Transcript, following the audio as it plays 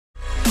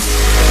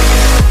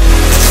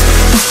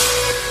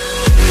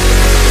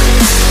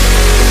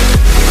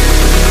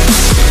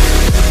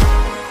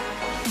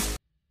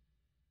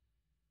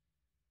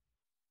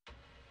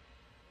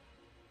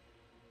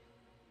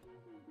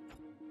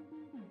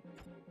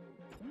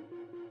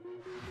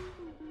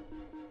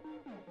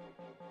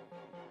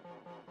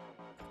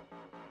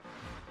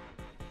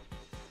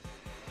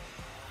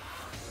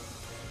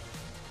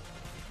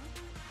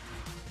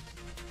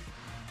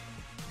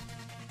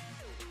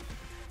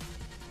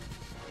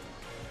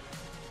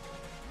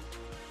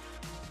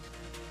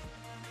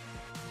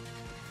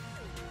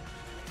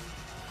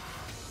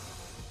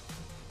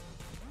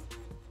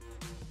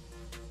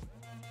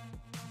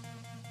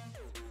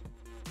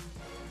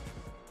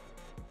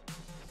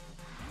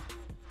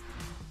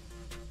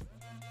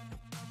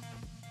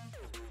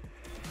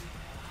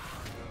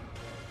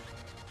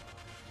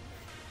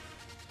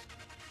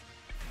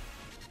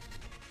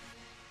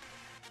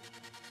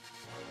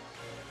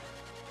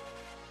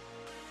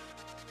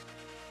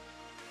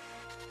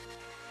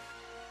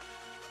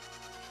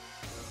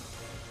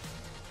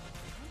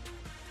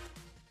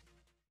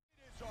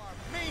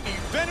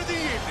Event of the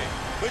evening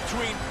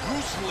between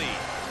Bruce Lee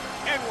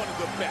and one of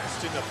the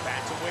best in the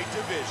bantamweight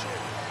division,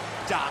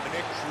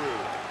 Dominick Cruz.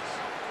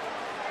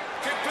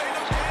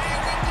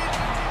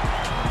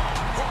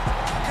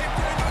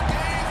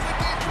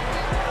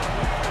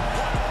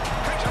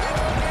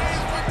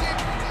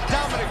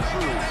 Dominick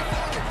Cruz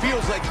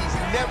feels like he's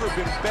never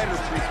been better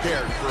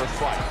prepared for a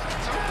fight.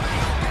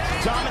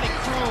 Dominick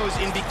Cruz,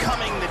 in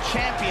becoming the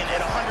champion at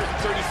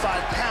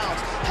 135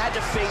 pounds, had to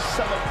face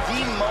some of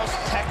the most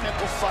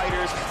technical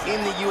fighters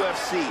in the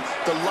UFC.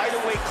 The lighter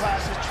weight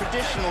classes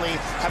traditionally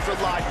have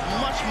relied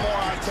much more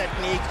on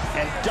technique,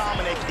 and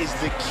Dominick is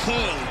the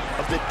king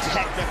of the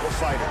technical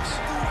fighters.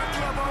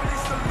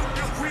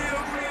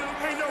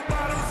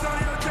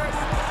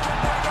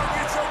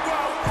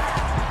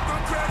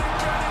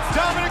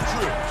 Dominick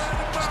Cruz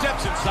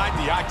steps inside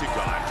the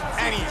octagon,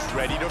 and he's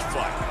ready to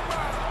fight.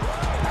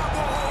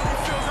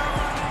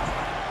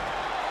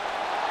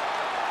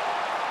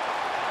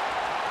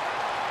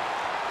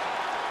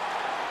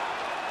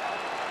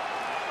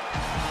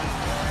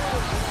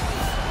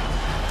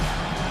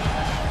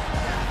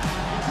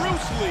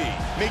 Lee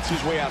makes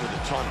his way out of the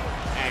tunnel,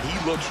 and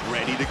he looks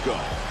ready to go.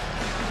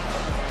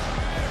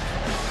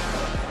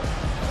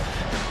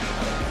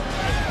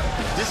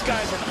 This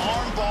guy's an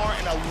arm bar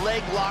and a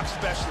leg lock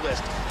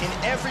specialist. In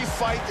every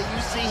fight that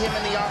you see him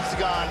in the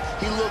octagon,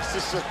 he looks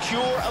to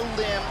secure a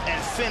limb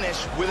and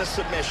finish with a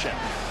submission.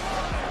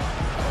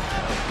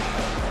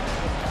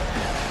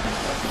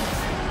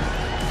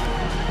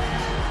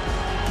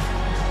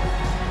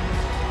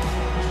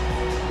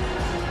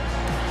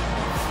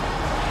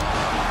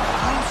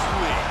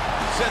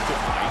 Set to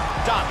fight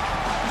Dominick,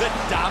 the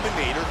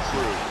Dominator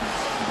Cruz.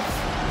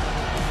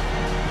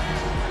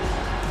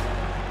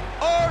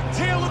 Our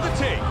tale of the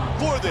tape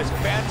for this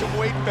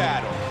bantamweight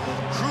battle.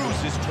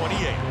 Cruz is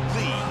 28,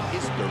 Lee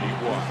is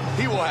 31.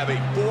 He will have a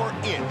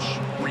 4-inch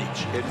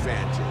reach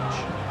advantage.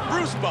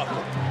 Bruce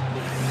Buckle.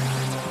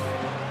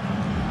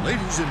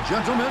 Ladies and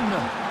gentlemen,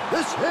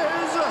 this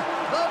is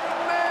the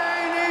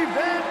main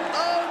event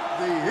of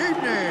the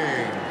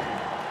evening.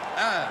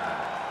 And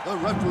the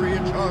referee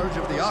in charge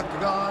of the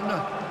octagon,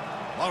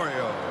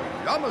 Mario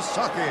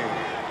Yamasaki.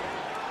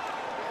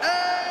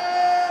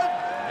 And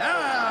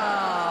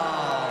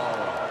now,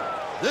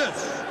 this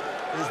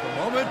is the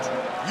moment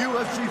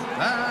UFC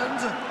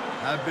fans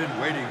have been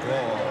waiting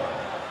for.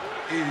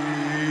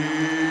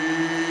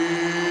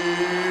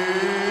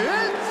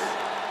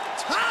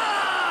 It's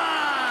time!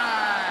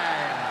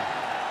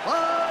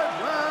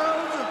 5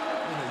 rounds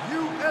in the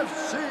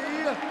UFC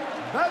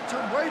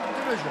bantamweight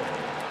division.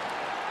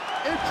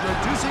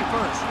 Introducing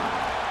first,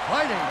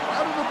 fighting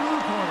out of the blue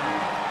corner.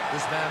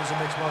 This man is a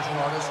mixed martial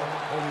artist,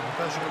 holding a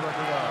professional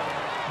record of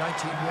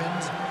 19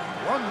 wins,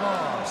 1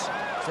 loss,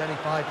 standing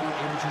 5 feet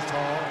 8 inches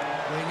tall,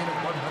 weighing in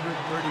at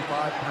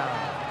 135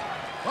 pounds.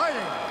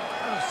 Fighting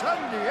out of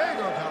San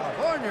Diego,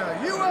 California,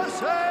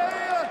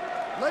 USA.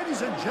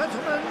 Ladies and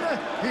gentlemen,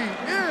 he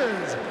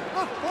is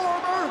the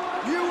former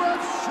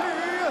UFC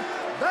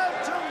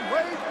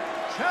bantamweight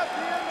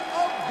champion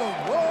of the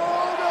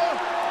world,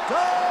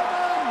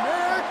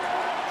 Dominick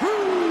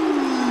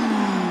Cruz.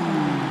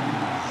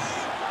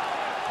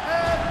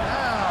 And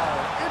now,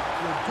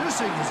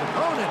 introducing his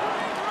opponent,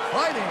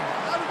 fighting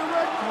out of the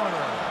red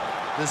corner.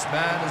 This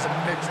man is a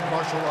mixed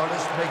martial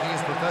artist making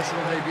his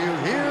professional debut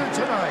here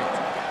tonight.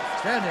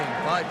 Standing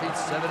 5 feet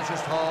 7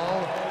 inches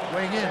tall,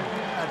 weighing in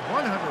at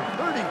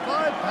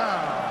 135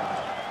 pounds.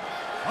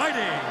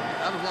 Fighting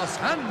out of Los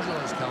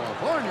Angeles,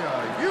 California,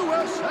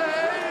 USA,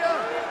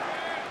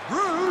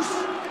 Bruce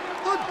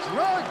the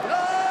Dragon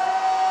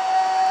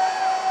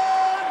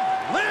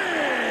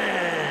Lee!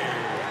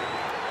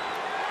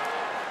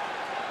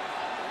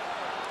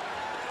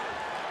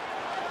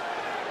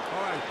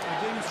 All right, I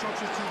gave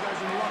instructions to you guys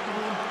in the locker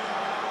room.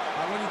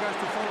 I want you guys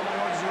to follow my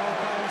orders at all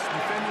times.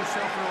 Defend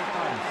yourself at all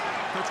times.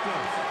 Touch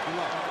gloves. Good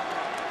luck.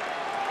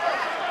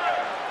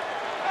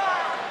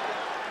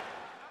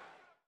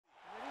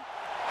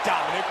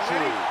 Dominick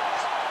Cruz.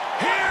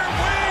 Here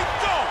we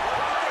go!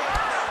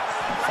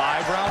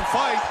 5-round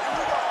fight.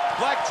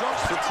 Black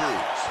trunks for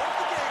Cruz.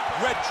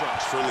 Red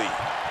trunks for Lee.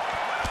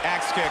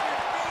 Axe kick.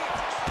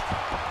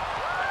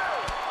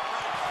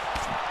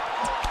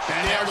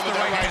 And there's the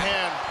right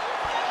hand.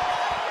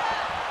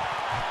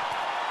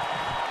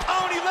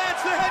 Oh, and he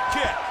lands the head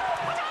kick.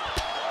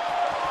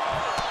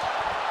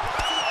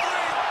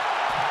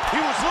 He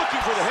was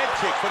looking for the head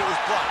kick, but it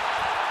was blocked.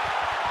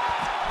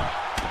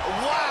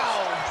 Wow!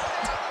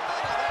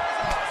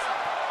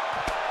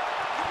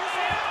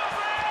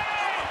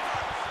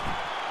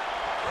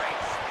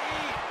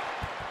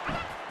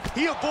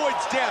 He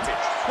avoids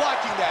damage,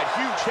 blocking that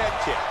huge head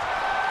kick.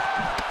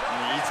 And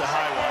he eats a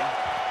high one.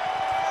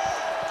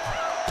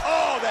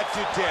 Oh, that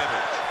did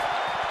damage.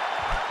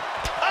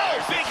 Oh,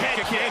 big head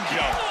kick.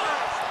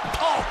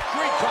 Oh,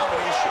 great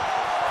combination.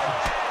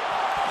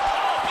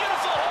 Oh,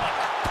 beautiful hook.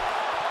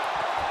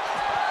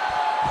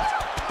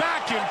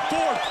 Back and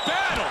forth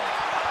battle.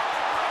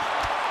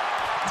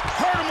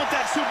 Hurt him with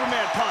that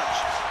Superman punch.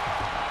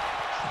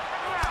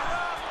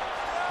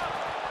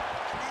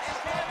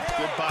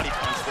 Good body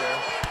punch there.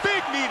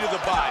 Big knee to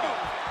the body.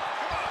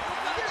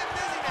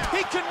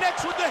 He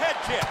connects with the head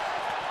kick.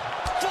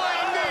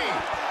 Flying knee.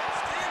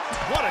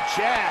 What a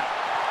jab.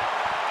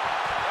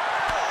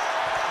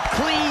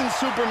 Clean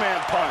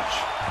Superman punch.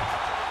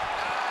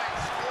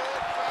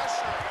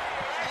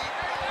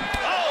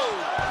 Oh,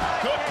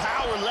 good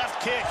power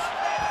left kick.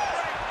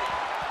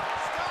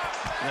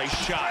 Nice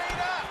shot.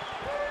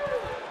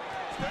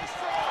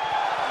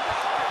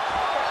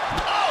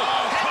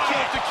 Oh, head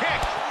kick. The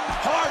kick.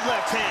 Hard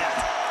left hand.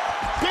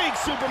 Big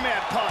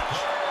Superman punch.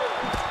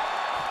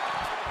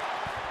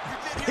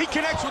 He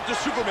connects with the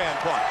Superman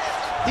punch.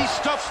 He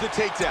stuffs the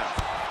takedown.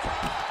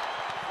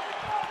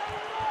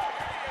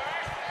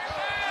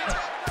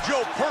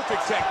 Joe,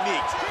 perfect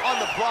technique on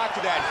the block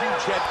of that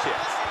huge head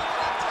kick.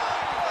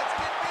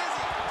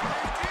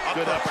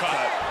 Good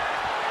uppercut.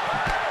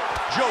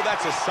 Joe,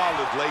 that's a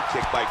solid leg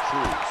kick by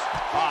Cruz.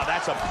 Ah,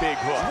 that's a big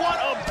hook. What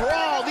a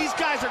brawl. These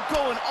guys are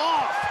going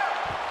off.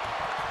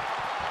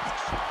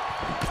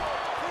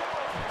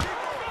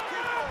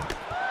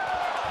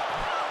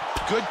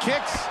 Good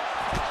kicks.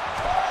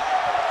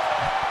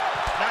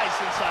 Nice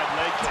inside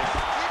leg kick.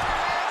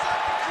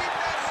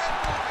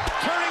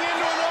 Turning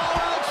into an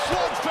all-out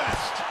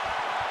slugfest.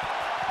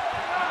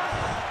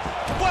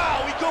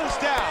 Wow, he goes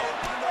down.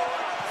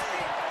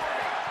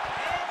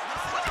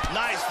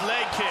 Nice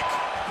leg kick.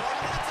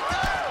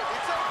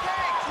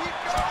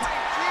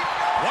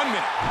 1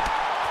 minute.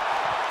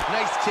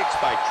 Nice kicks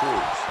by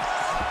Cruz.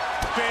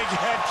 Big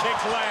head kick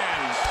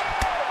lands.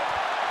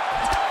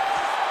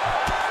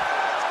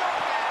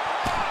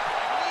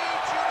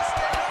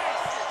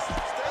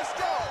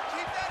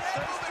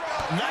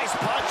 Nice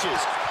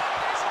punches.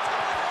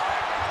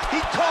 He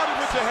caught him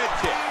with the head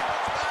kick.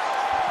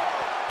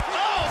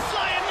 Oh,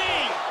 flying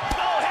knee.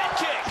 No, head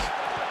kick.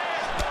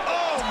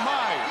 Oh,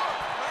 my.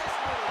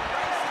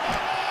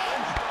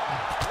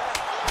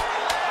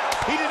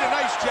 He did a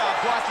nice job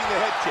blocking the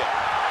head kick.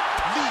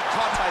 Lee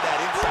caught by that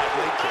inside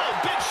leg kick. Oh,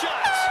 big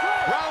shots.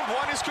 Round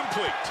 1 is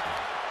complete.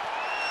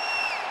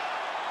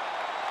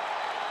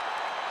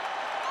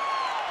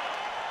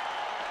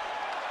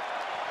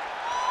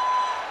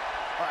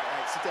 All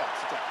right, sit down,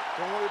 sit down.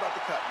 Don't worry about the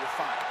cut, you're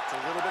fine. It's a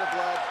little bit of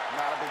blood,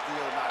 not a big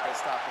deal, not gonna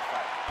stop the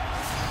fight.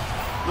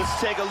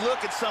 Let's take a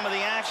look at some of the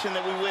action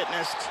that we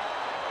witnessed.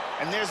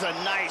 And there's a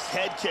nice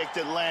head kick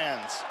that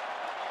lands.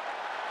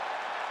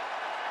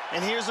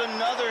 And here's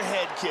another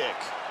head kick.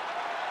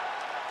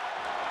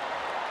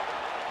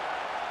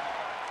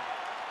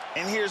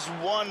 And here's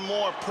one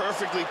more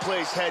perfectly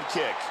placed head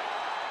kick.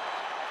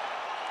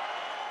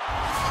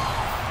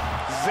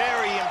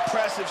 Very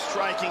impressive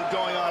striking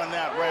going on in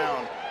that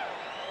round.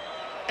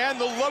 And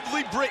the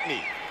lovely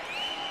Brittany.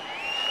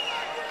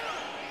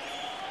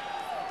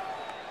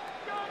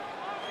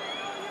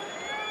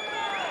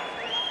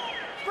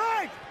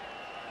 Strike!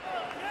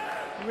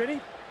 You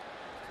ready?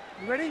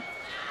 You ready?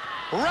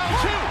 Round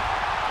 2.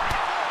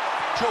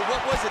 Joe,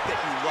 what was it that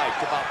you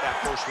liked about that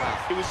first round?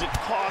 It was a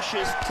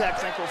cautious,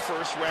 technical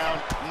first round.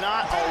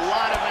 Not a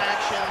lot of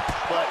action,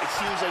 but it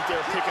seems like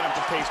they're picking up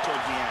the pace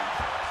towards the end.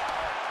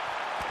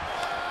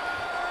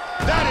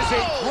 That is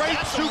a great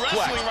that's some suplex.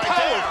 wrestling right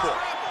there.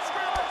 Powerful.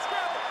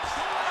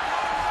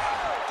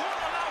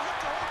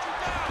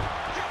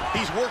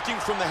 He's working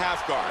from the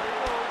half guard.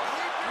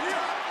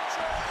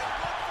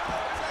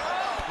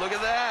 Look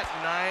at that.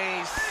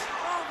 Nice.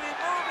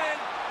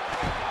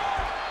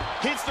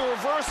 Hits the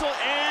reversal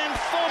and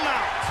full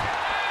mount.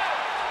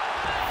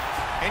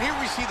 And here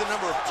we see the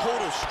number of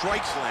total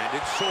strikes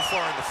landed so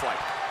far in the fight.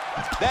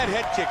 That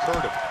head kick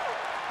hurt him.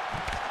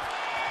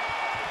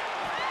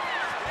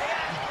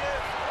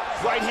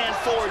 Right hand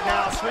forward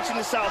now, switching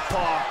to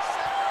southpaw.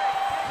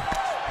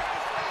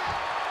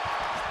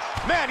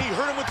 Man, he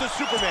hurt him with the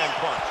Superman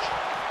punch.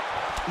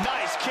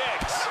 Nice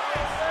kicks.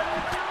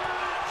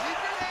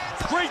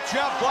 Great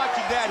job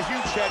blocking that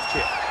huge head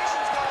kick.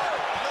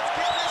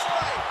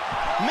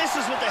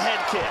 Misses with the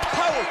head kick.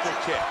 Powerful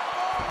kick.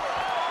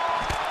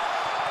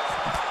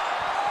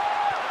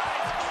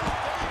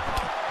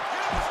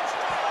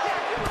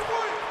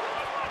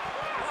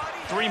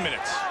 Three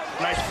minutes.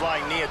 Nice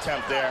flying knee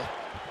attempt there.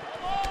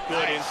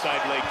 Good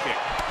inside leg kick.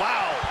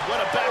 Wow, what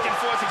a back and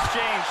forth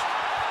exchange.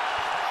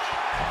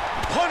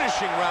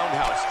 Punishing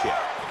roundhouse kick.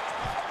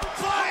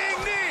 Flying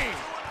knee.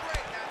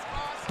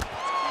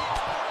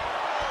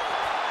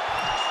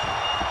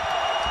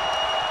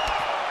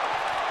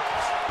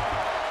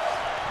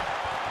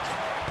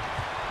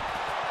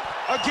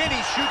 Again,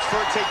 he shoots for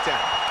a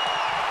takedown.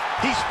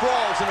 He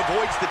sprawls and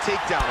avoids the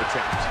takedown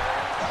attempt.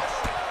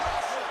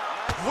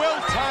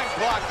 Well-timed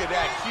block of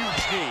that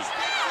huge knee.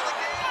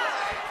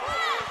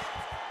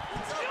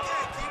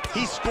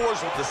 He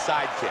scores with the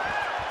side kick.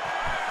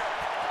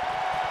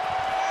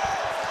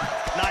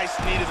 Nice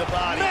knee to the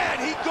body. Man,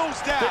 he goes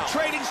down. They're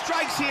trading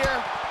strikes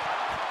here.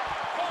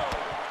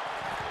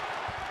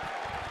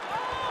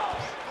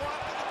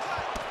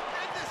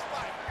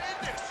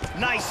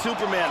 Nice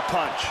Superman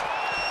punch.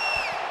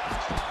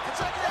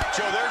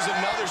 Joe, there's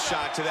another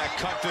shot to that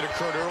cut that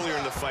occurred earlier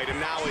in the fight, and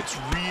now it's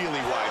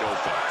really wide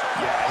open.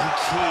 Yeah, he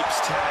keeps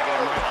tagging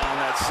him right on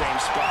that same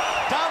spot.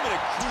 Dominick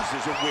Cruz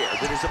is aware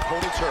that his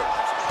opponent's hurt,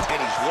 and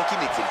he's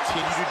looking to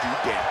continue to do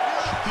damage.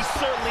 He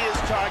certainly is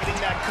targeting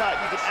that cut.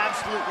 You can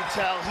absolutely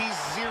tell he's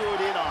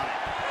zeroed in on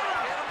it.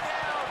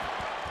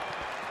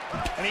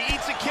 And he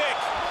eats a kick.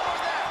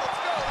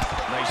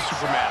 Nice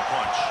Superman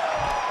punch.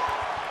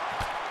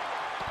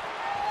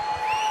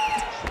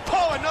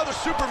 Oh, another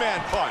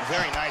Superman punch.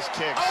 Very nice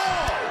kick.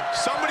 Oh,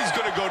 somebody's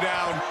going to go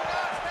down.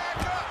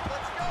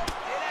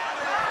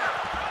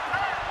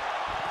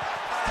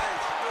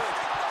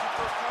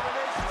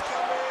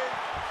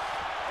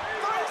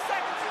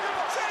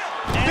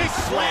 And he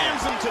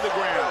slams him to the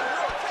ground.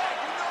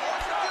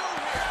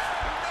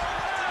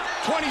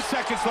 20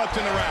 seconds left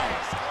in the round.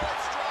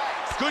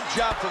 Good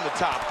job from the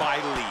top by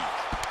Lee.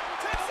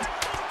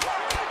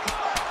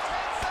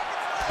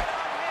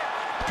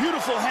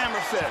 Beautiful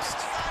hammer fist.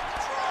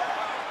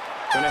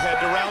 Gonna head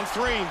to round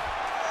 3.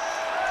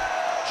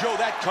 Joe,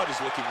 that cut is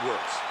looking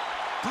worse.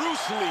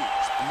 Bruce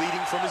Lee's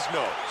bleeding from his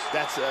nose.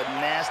 That's a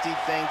nasty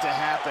thing to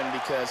happen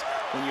because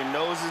when your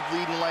nose is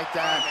bleeding like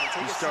that,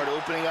 you start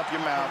opening up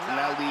your mouth, and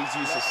that leaves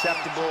you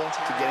susceptible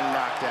to getting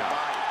knocked out.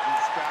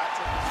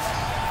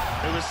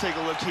 Hey, let's take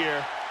a look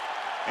here.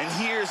 And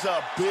here's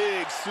a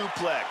big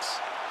suplex.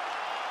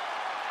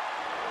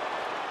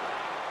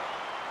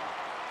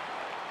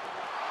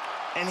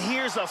 And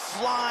here's a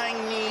flying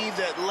knee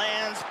that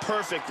lands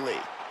perfectly.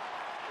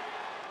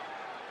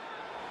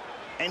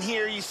 And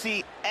here you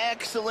see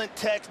excellent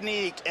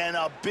technique and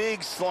a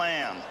big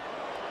slam.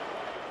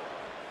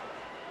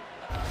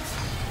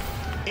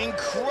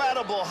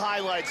 Incredible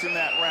highlights in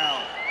that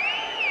round.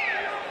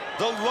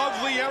 The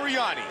lovely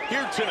Ariani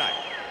here tonight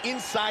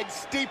inside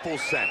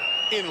Staples Center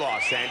in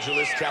Los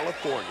Angeles,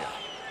 California.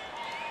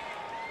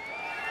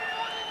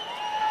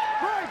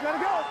 Right, gotta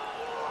go.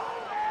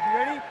 You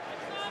ready?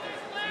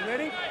 You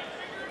ready?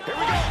 Here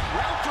we go,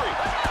 round 3.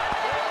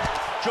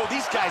 Joe,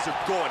 these guys are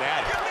going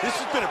at it. This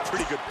has been a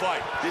pretty good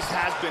fight. This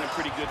has been a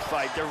pretty good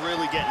fight. They're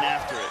really getting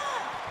after it.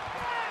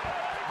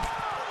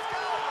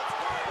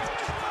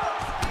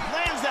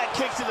 Lands that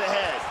kick to the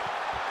head.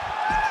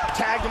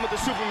 Tagged him with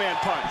the Superman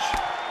punch.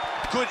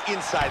 Good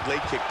inside leg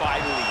kick by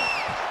Lee.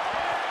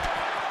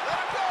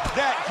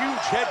 That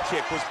huge head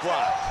kick was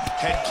blocked.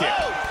 Head kick.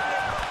 Oh,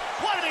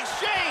 what an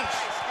exchange!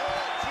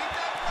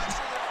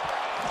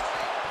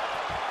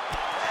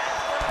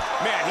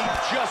 Man, he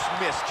just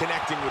missed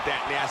connecting with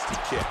that nasty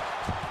kick.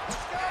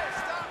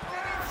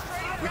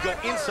 We go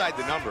inside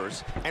the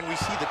numbers, and we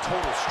see the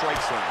total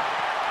strikes line.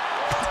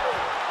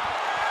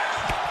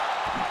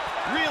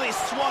 Really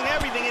swung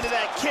everything into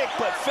that kick,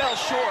 but fell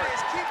short.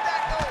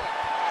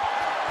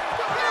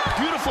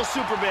 Beautiful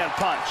Superman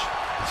punch.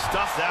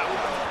 Stuff that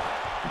one.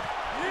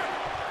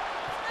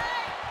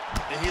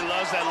 And he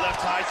loves that left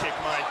high kick,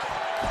 Mike.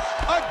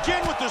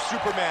 Again with the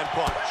Superman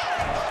punch.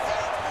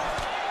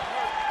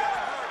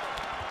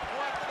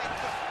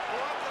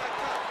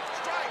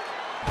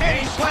 And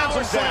he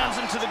Power slams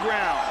him to the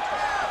ground.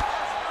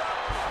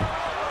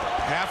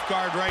 Half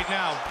guard right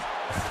now.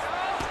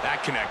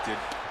 That connected.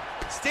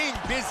 Staying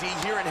busy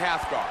here in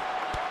half guard.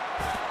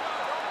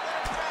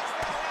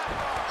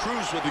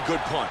 Cruz with a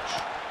good punch.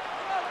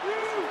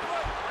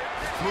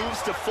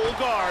 Moves to full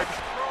guard.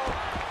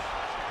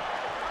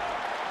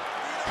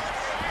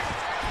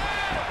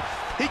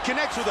 He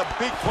connects with a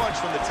big punch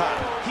from the top.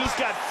 He's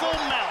got full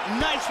mount.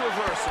 Nice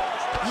reversal.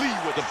 Lee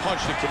with a punch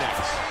that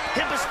connects.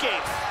 Hip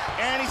escape.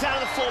 And he's out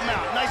of the full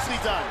mount.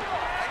 Nicely done.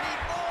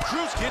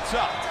 Cruz gets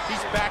up. He's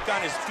back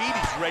on his feet.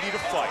 He's ready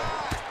to fight.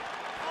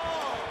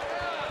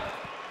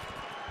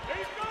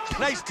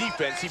 Nice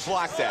defense. He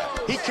blocked that.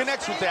 He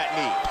connects with that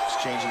knee.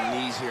 Exchanging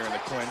knees here in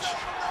the clinch.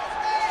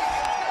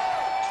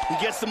 He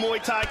gets the Muay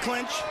Thai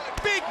clinch.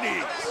 Big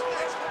knees.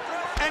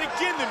 And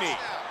again the knee.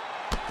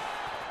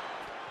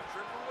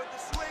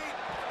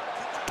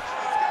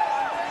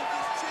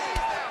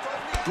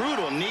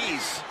 Brutal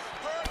knees.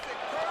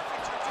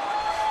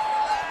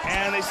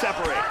 And they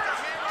separate.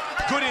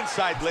 Good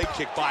inside leg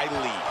kick by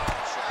Lee.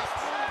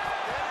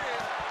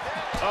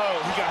 Oh,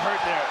 he got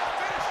hurt there.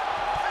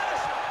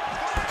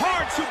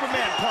 Hard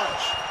Superman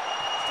punch.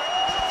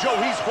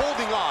 Joe, he's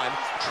holding on,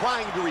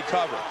 trying to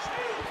recover.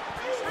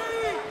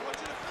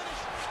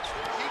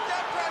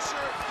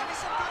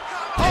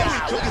 Oh, he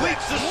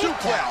completes the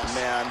suplex.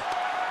 Man.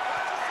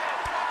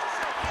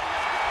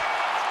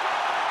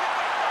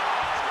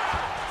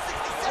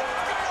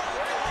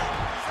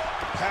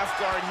 Half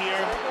guard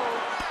here.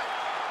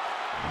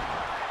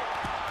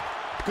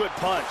 Good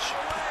punch.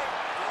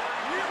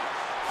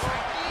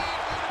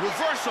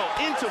 Reversal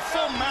into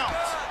full mount.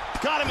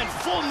 Got him in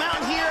full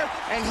mount here,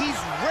 and he's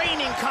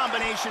raining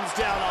combinations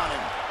down on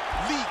him.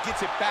 Lee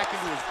gets it back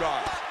into his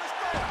guard.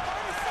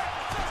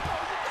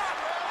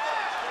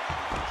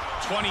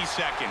 20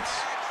 seconds.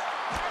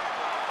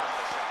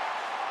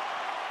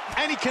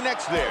 And he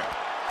connects there.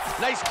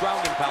 Nice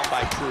ground and pound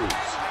by Cruz.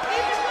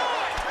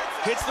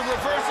 Hits the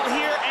reversal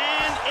here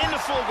and into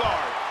full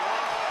guard.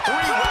 3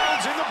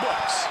 rounds in the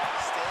books.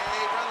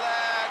 Stay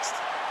relaxed.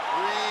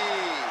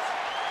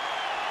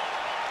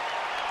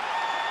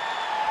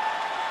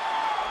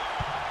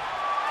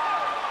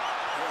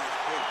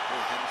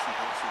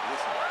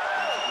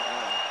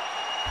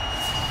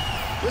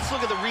 Let's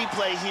look at the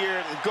replay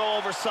here and go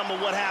over some of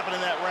what happened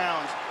in that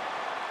round.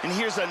 And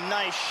here's a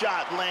nice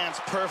shot, lands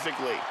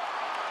perfectly.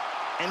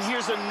 And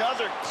here's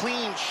another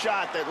clean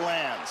shot that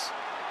lands.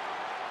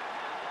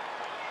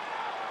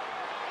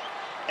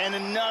 And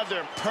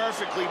another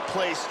perfectly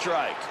placed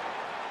strike.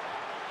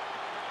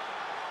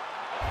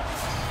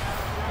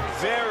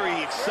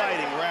 Very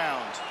exciting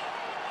round.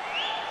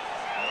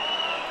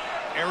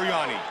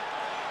 Ariani.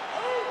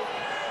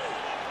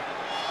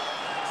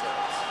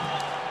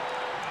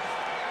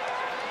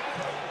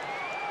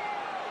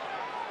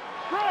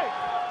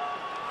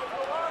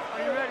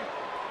 Are you ready?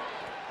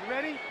 You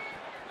ready?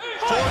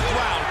 Fourth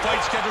round,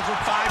 fight scheduled for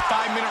 5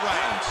 5-minute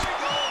rounds.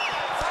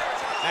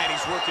 And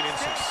he's working in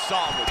some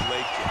solid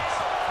leg kicks.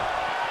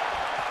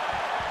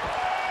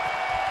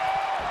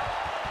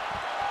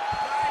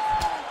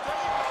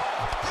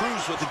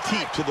 Cruz with the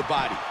teep to the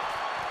body.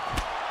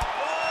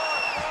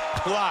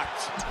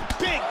 Blocked.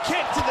 Big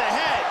kick to the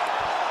head.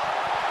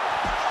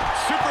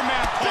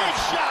 Superman punch. Big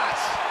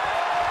shots.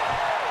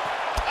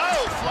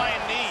 Oh,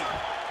 flying knee.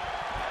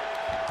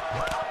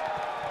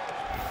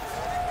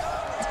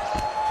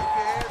 Keep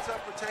your hands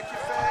up, protect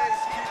your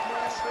face, keep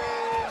moving.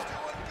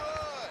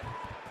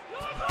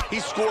 He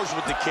scores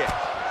with the kick.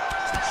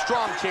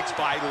 Strong kicks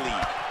by the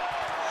lead.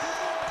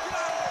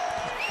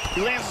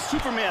 He lands a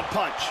Superman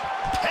punch.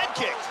 Head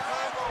kick.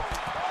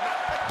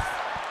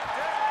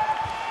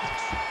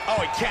 Oh,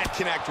 he can't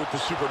connect with the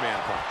Superman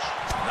punch.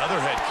 Another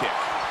head kick.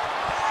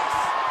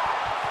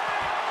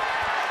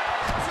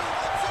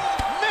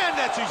 Man,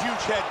 that's a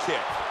huge head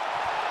kick.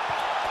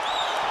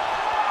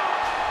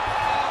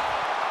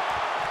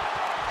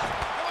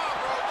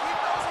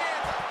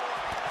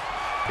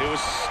 It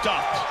was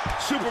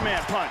stuffed.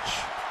 Superman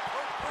punch.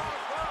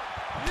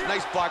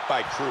 Nice block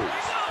by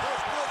Cruz.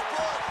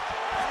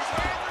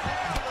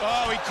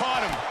 Oh, he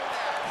caught him.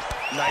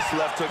 Nice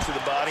left hook to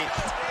the body.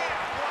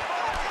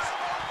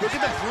 Look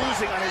at the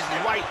bruising on his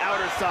right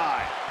outer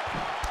thigh.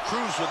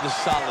 Cruz with the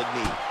solid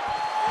knee.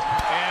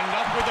 And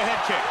up with the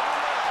head kick.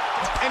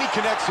 And he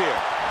connects here.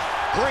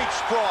 Great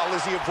sprawl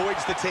as he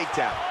avoids the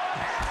takedown.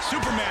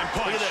 Superman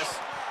punch. Look at this.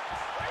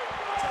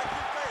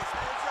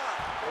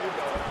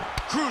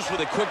 Cruz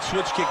with a quick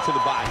switch kick to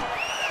the body.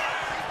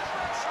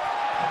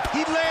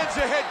 He lands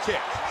a head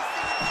kick.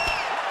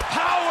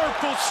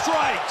 Powerful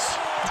strikes.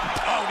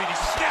 Oh, did he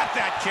snap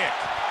that kick?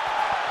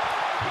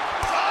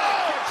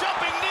 Oh,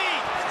 jumping knee.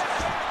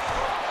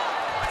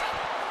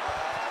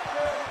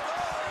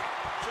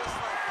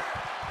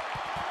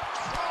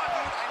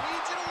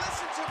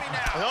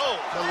 Oh,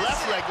 the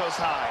left leg goes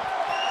high.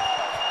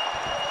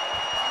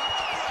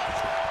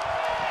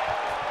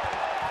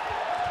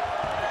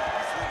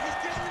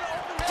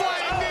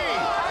 Flying knee.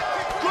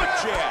 Good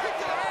jab.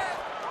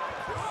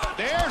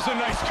 There's a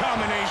nice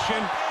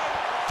combination.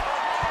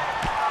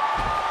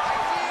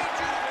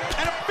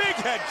 And a big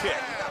head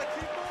kick.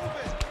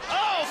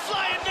 Oh,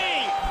 flying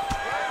knee.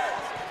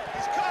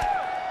 He's cut.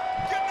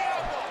 Get the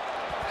elbow.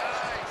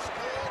 Nice,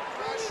 good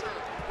pressure.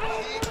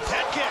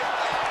 Head kick.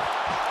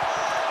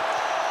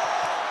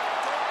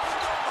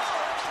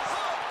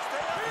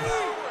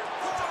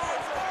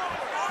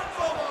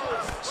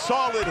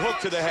 Solid hook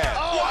to the head.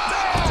 Oh,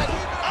 man.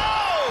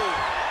 Oh!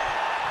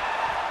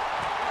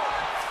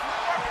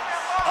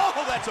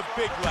 Oh, that's a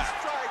big left.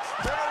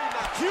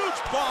 Huge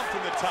bomb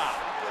from the top.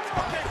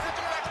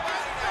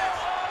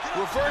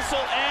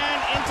 Reversal and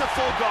into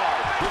full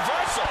guard.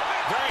 Reversal.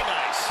 Very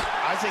nice.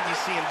 I think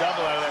he's seeing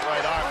double out of that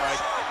right arm,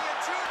 Mike.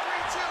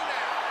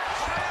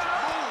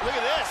 Look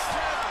at this.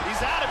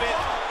 He's out of it.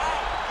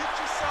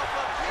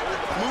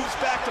 Moves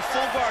back to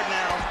full guard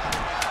now.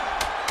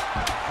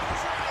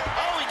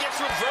 Oh, he gets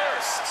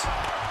reversed.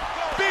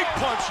 Big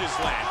punches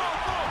landed.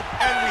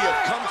 And we have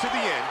come to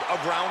the end of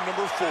round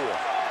number 4.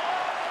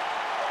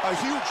 A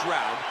huge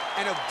round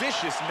and a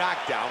vicious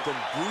knockdown from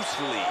Bruce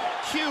Lee.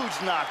 Huge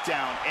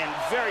knockdown and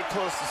very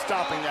close to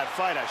stopping that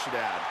fight, I should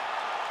add.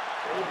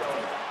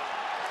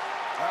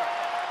 All right,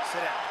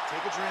 sit down,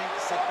 take a drink,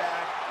 sit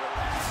back,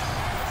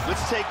 relax.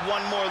 Let's take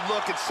one more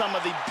look at some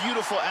of the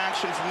beautiful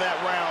action from that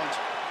round.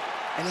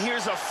 And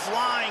here's a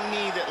flying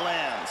knee that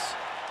lands.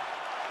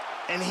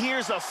 And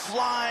here's a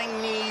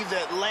flying knee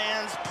that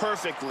lands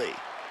perfectly.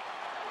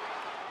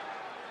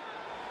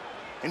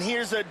 And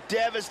here's a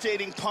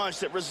devastating punch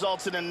that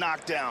results in a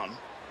knockdown.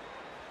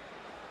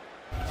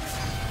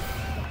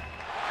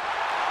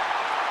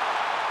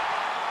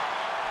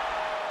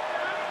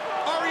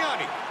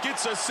 Ariani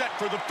gets us set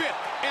for the 5th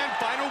and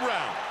final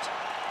round.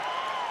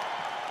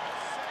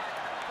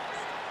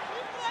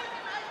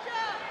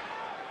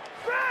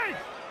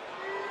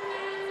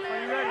 Are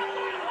you ready?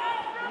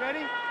 You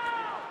ready?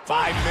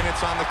 5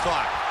 minutes on the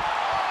clock.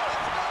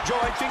 Joe,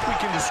 I think we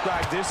can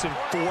describe this in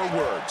 4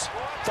 words.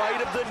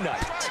 Fight of the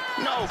night.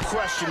 No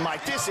question,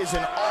 Mike. This is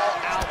an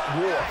all-out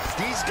war.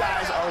 These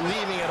guys are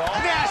leaving it all.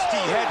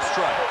 Nasty head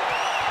strike.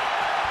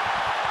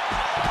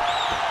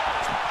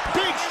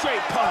 Big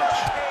straight punch.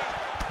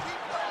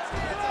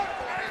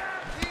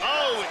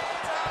 Oh.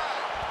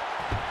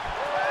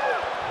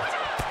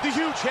 The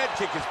huge head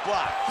kick is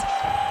blocked.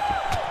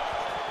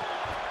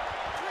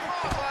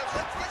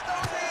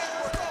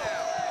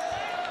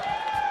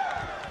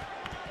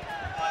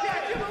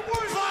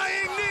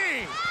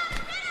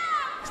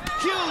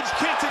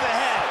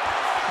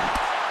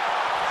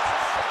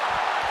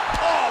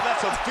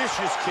 That's a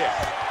vicious kick.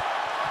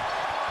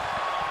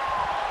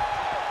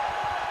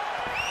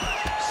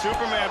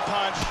 Superman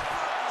punch.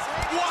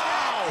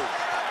 Wow!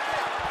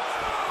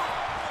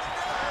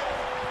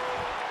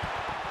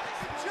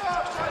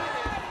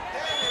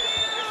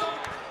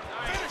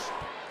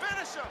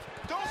 Finish him.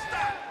 Don't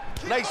stop.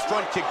 Nice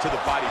front kick to the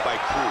body by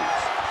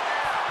Cruz.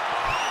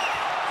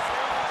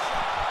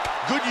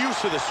 Good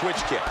use of the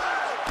switch kick.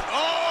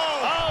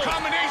 Oh!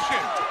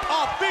 Combination!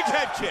 Oh, big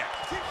head kick.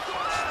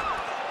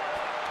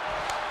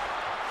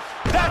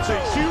 That's a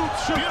huge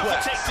Beautiful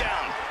suplex.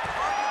 takedown.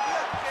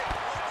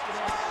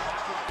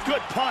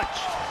 Good punch.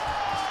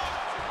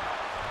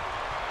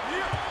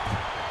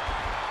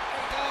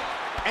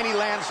 And he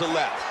lands the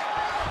left.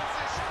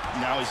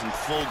 Now he's in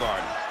full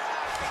guard.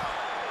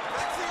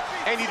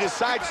 And he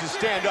decides to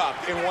stand up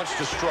and wants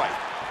to strike.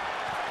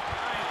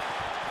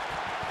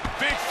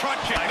 Big front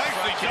kick,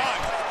 nicely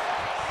done.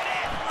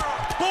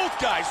 Both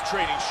guys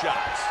trading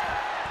shots.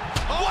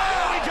 Oh,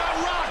 wow, he got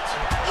rocked.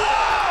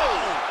 Whoa!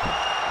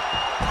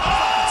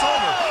 Oh, it's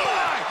over.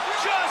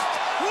 Just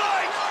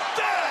like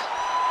that.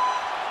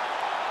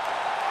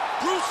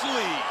 Bruce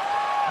Lee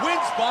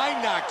wins by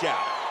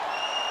knockout.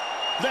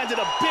 Landed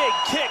a big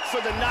kick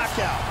for the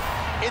knockout.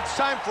 It's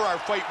time for our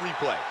fight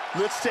replay.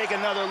 Let's take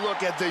another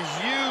look at the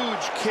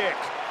huge kick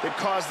that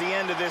caused the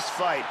end of this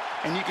fight.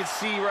 And you can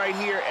see right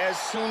here, as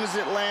soon as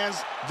it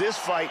lands, this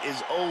fight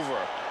is over.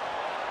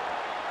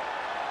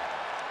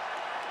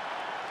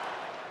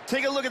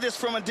 Take a look at this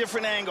from a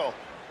different angle.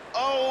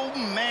 Oh,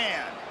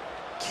 man.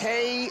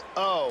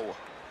 KO.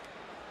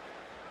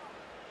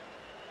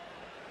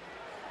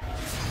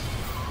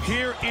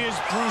 Here is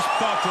Bruce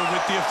Buffer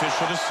with the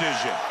official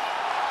decision.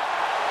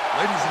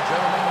 Ladies and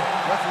gentlemen,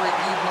 referee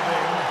Yves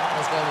Levine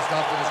has called a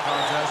stop to this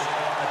contest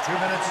at 2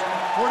 minutes,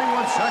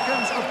 41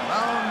 seconds of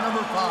round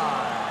number 5.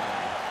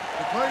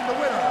 Declaring the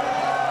winner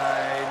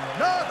by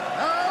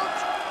knockout,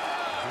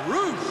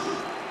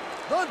 Bruce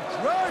the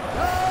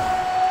Dragon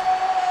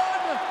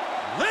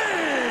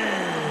Lee!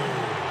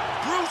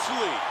 Bruce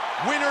Lee,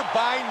 winner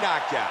by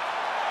knockout.